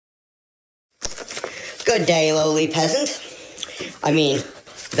Good day, lowly peasant.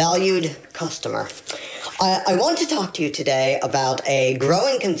 Valued customer. I want to talk to you today about a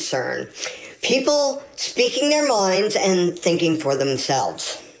growing concern. People speaking their minds and thinking for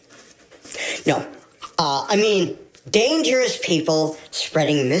themselves. Dangerous people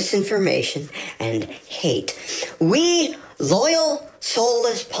spreading misinformation and hate. We loyal,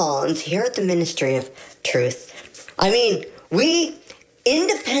 soulless pawns here at the Ministry of Truth. We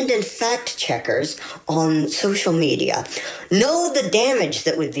independent fact checkers on social media know the damage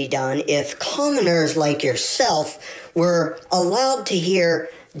that would be done if commoners like yourself were allowed to hear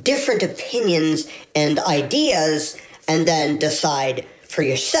different opinions and ideas and then decide for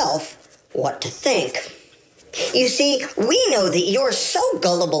yourself what to think. You see, we know that you're so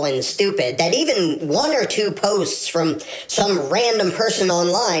gullible and stupid that even one or two posts from some random person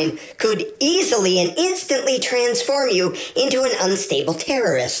online could easily and instantly transform you into an unstable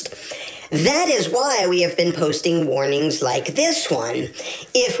terrorist. That is why we have been posting warnings like this one.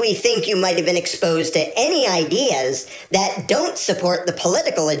 If we think you might have been exposed to any ideas that don't support the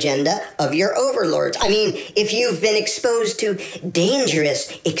political agenda of your overlords. If you've been exposed to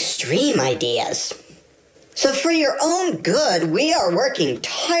dangerous, extreme ideas. So for your own good, we are working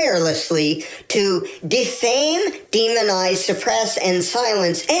tirelessly to defame, demonize, suppress, and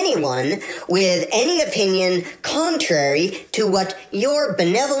silence anyone with any opinion contrary to what your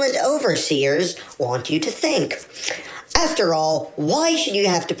benevolent overseers want you to think. After all, why should you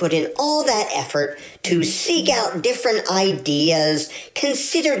have to put in all that effort to seek out different ideas,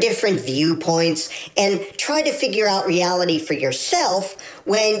 consider different viewpoints, and try to figure out reality for yourself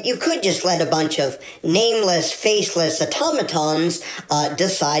when you could just let a bunch of nameless, faceless automatons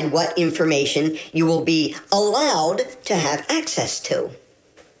decide what information you will be allowed to have access to?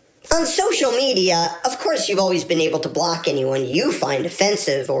 On social media, of course, you've always been able to block anyone you find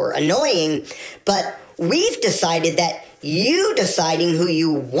offensive or annoying, but we've decided that you deciding who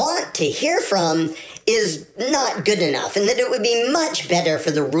you want to hear from is not good enough, and that it would be much better for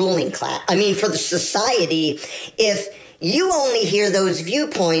the ruling class, for the society, if you only hear those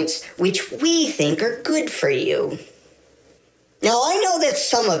viewpoints which we think are good for you. Now, I know that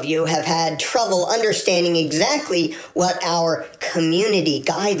some of you have had trouble understanding exactly what our community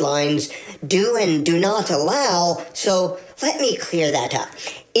guidelines do and do not allow, so let me clear that up.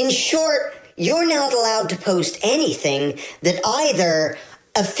 In short, you're not allowed to post anything that either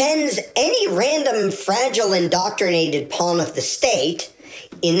offends any random, fragile, indoctrinated pawn of the state.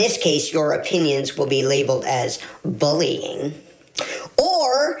 In this case, your opinions will be labeled as bullying.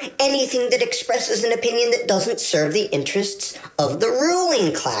 Or anything that expresses an opinion that doesn't serve the interests of the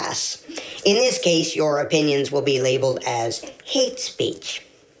ruling class. In this case, your opinions will be labeled as hate speech.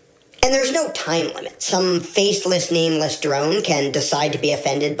 And there's no time limit. Some faceless, nameless drone can decide to be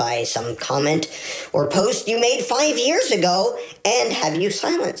offended by some comment or post you made 5 years ago and have you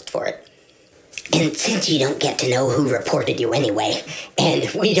silenced for it. And since you don't get to know who reported you anyway, and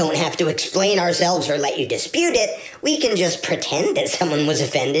we don't have to explain ourselves or let you dispute it, we can just pretend that someone was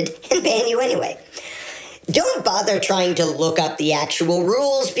offended and ban you anyway. Don't bother trying to look up the actual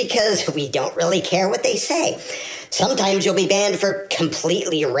rules because we don't really care what they say. Sometimes you'll be banned for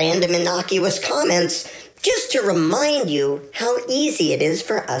completely random, innocuous comments just to remind you how easy it is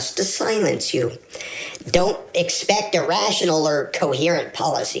for us to silence you. Don't expect a rational or coherent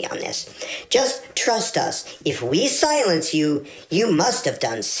policy on this. Just trust us. If we silence you, you must have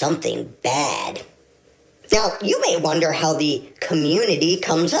done something bad. Now, you may wonder how the community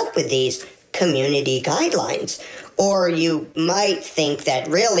comes up with these community guidelines. Or you might think that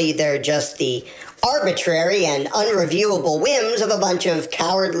really they're just the arbitrary and unreviewable whims of a bunch of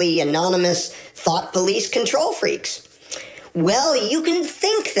cowardly, anonymous, thought police control freaks. Well, you can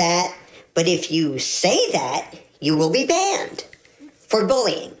think that, but if you say that, you will be banned for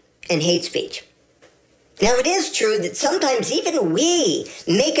bullying and hate speech. Now, it is true that sometimes even we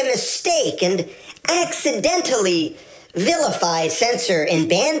make a mistake and accidentally vilify, censor, and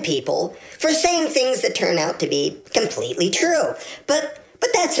ban people for saying things that turn out to be completely true. But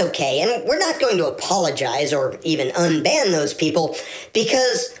that's okay, and we're not going to apologize or even unban those people,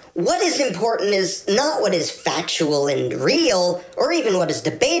 because what is important is not what is factual and real, or even what is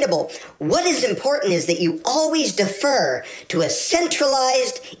debatable. What is important is that you always defer to a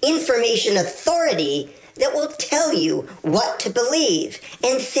centralized information authority that will tell you what to believe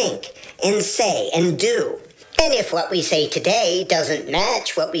and think and say and do. And if what we say today doesn't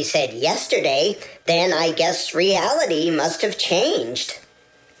match what we said yesterday, then I guess reality must have changed.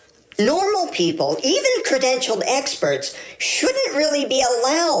 Normal people, even credentialed experts, shouldn't really be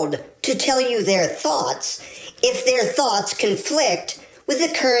allowed to tell you their thoughts if their thoughts conflict with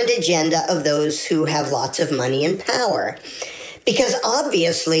the current agenda of those who have lots of money and power. Because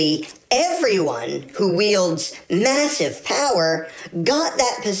obviously, everyone who wields massive power got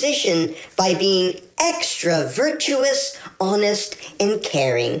that position by being extra virtuous, honest, and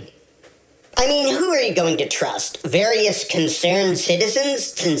caring. I mean, who are you going to trust? Various concerned citizens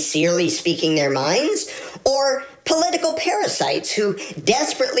sincerely speaking their minds? Or political parasites who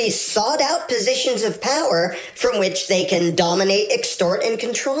desperately sought out positions of power from which they can dominate, extort, and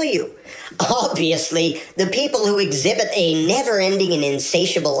control you? Obviously, the people who exhibit a never-ending and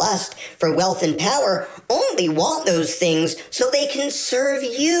insatiable lust for wealth and power only want those things so they can serve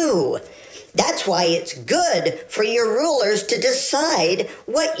you. That's why it's good for your rulers to decide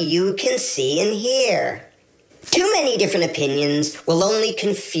what you can see and hear. Too many different opinions will only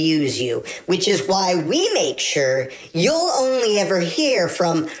confuse you, which is why we make sure you'll only ever hear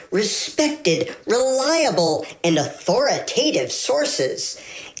from respected, reliable, and authoritative sources.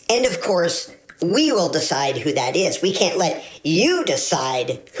 And of course, we will decide who that is. We can't let you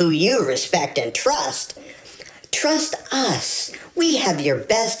decide who you respect and trust. Trust us. We have your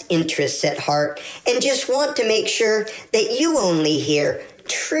best interests at heart and just want to make sure that you only hear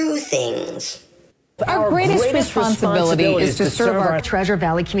true things. Our greatest responsibility is to serve our Treasure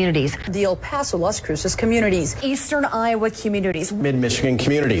Valley communities, the El Paso, Las Cruces communities, Eastern Iowa communities, Mid-Michigan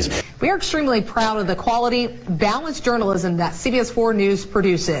communities. We are extremely proud of the quality, balanced journalism that CBS 4 News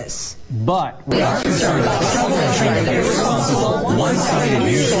produces. But we are concerned about irresponsible, one-sided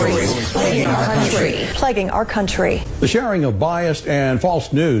news stories plaguing our country. The sharing of biased and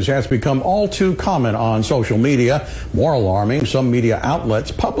false news has become all too common on social media. More alarming, some media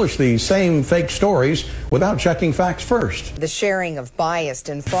outlets publish these same fake stories without checking facts first. The sharing of biased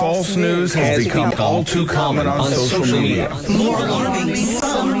and false news has become all too common on social media. More alarming,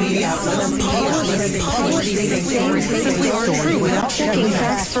 some media outlets publish these stories true without checking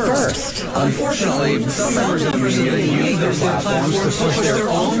facts first. Unfortunately, some members of the media use their platforms to push their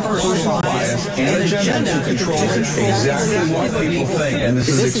own personal bias and agenda to control exactly what people think. And this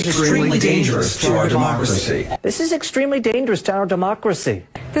is extremely dangerous to our democracy. this is extremely dangerous to our democracy.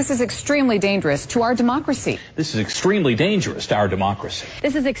 This is extremely dangerous to our democracy. This is extremely dangerous to our democracy.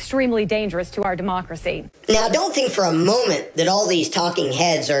 This is extremely dangerous to our democracy. Now, don't think for a moment that all these talking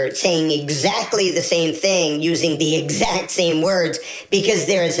heads are saying exactly the same thing using the exact same words because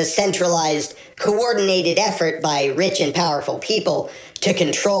there is a centralized, coordinated effort by rich and powerful people to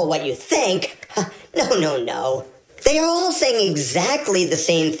control what you think. No. They are all saying exactly the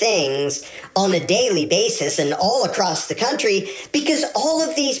same things on a daily basis and all across the country because all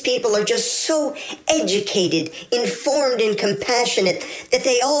of these people are just so educated, informed, and compassionate that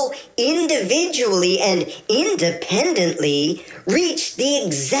they all individually and independently reach the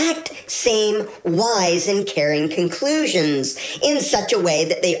exact same wise and caring conclusions in such a way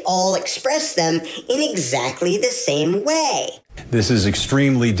that they all express them in exactly the same way. This is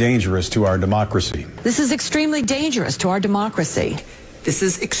extremely dangerous to our democracy. This is extremely dangerous to our democracy. This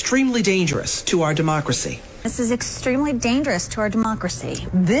is extremely dangerous to our democracy. This is extremely dangerous to our democracy.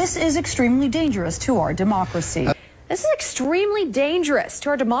 This is extremely dangerous to our democracy. This is extremely dangerous to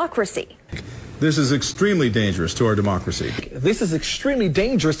our democracy. This is extremely dangerous to our democracy. This is extremely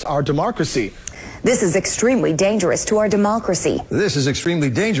dangerous to our democracy. This is extremely dangerous to our democracy. This is extremely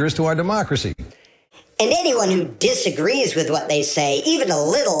dangerous to our democracy. And anyone who disagrees with what they say, even a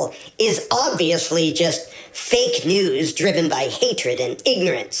little, is obviously just fake news driven by hatred and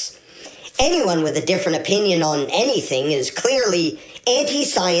ignorance. Anyone with a different opinion on anything is clearly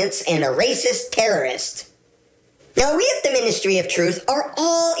anti-science and a racist terrorist. Now, we at the Ministry of Truth are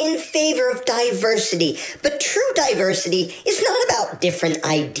all in favor of diversity, but true diversity is not about different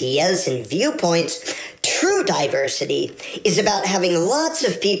ideas and viewpoints. True diversity is about having lots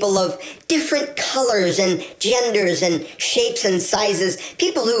of people of different colors and genders and shapes and sizes,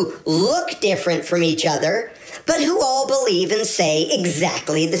 people who look different from each other, but who all believe and say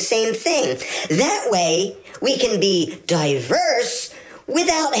exactly the same thing. That way, we can be diverse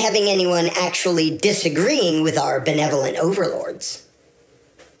without having anyone actually disagreeing with our benevolent overlords.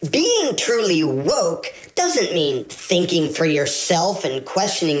 Being truly woke doesn't mean thinking for yourself and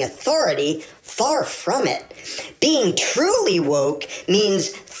questioning authority. Far from it. Being truly woke means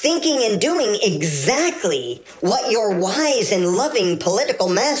thinking and doing exactly what your wise and loving political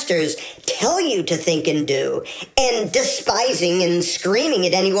masters tell you to think and do, and despising and screaming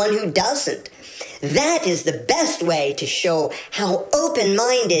at anyone who doesn't. That is the best way to show how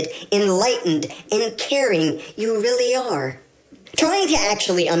open-minded, enlightened, and caring you really are. Trying to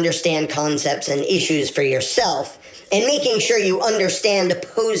actually understand concepts and issues for yourself and making sure you understand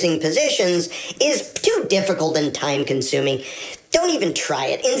opposing positions is too difficult and time-consuming. Don't even try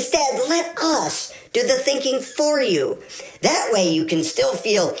it. Instead, let us do the thinking for you. That way you can still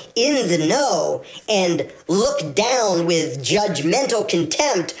feel in the know and look down with judgmental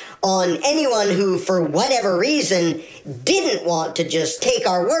contempt on anyone who, for whatever reason, didn't want to just take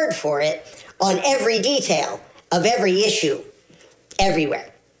our word for it on every detail of every issue,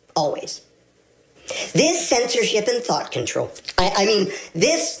 everywhere, always. This censorship and thought control,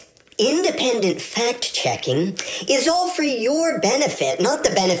 this independent fact-checking is all for your benefit, not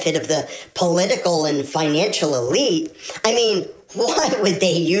the benefit of the political and financial elite. Why would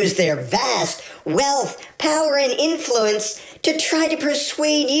they use their vast wealth, power, and influence to try to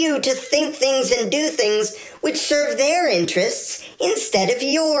persuade you to think things and do things which serve their interests instead of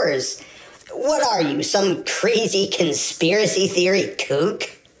yours? What are you, some crazy conspiracy theory kook?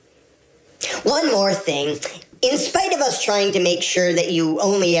 One more thing. In spite of us trying to make sure that you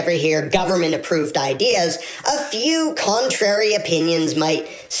only ever hear government-approved ideas, a few contrary opinions might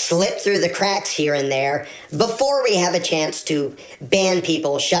slip through the cracks here and there before we have a chance to ban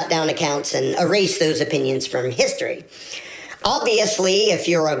people, shut down accounts, and erase those opinions from history. Obviously, if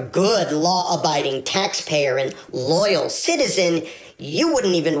you're a good, law-abiding taxpayer and loyal citizen, you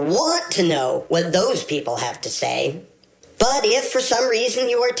wouldn't even want to know what those people have to say. But if for some reason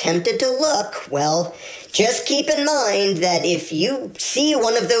you are tempted to look, well, just keep in mind that if you see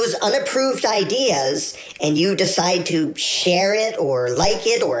one of those unapproved ideas and you decide to share it or like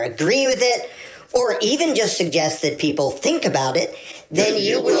it or agree with it, or even just suggest that people think about it, then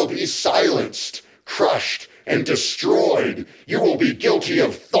you will be silenced, crushed, and destroyed. You will be guilty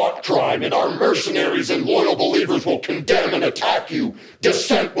of thought crime, and our mercenaries and loyal believers will condemn and attack you.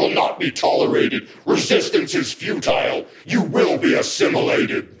 Dissent will not be tolerated. Resistance is futile. You will be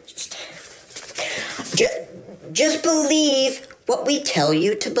assimilated. Just believe what we tell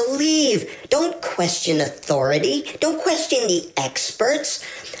you to believe. Don't question authority. Don't question the experts.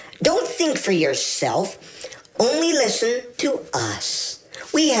 Don't think for yourself. Only listen to us.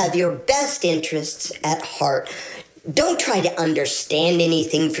 We have your best interests at heart. Don't try to understand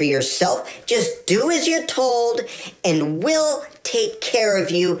anything for yourself. Just do as you're told, and we'll take care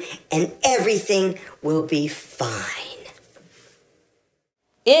of you, and everything will be fine.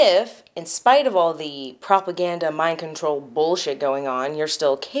 If, in spite of all the propaganda, mind control bullshit going on, you're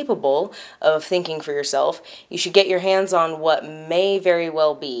still capable of thinking for yourself, you should get your hands on what may very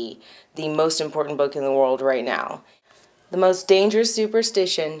well be the most important book in the world right now. The Most Dangerous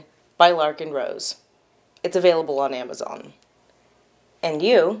Superstition by Larkin Rose. It's available on Amazon. And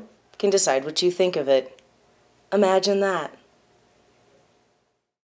you can decide what you think of it. Imagine that.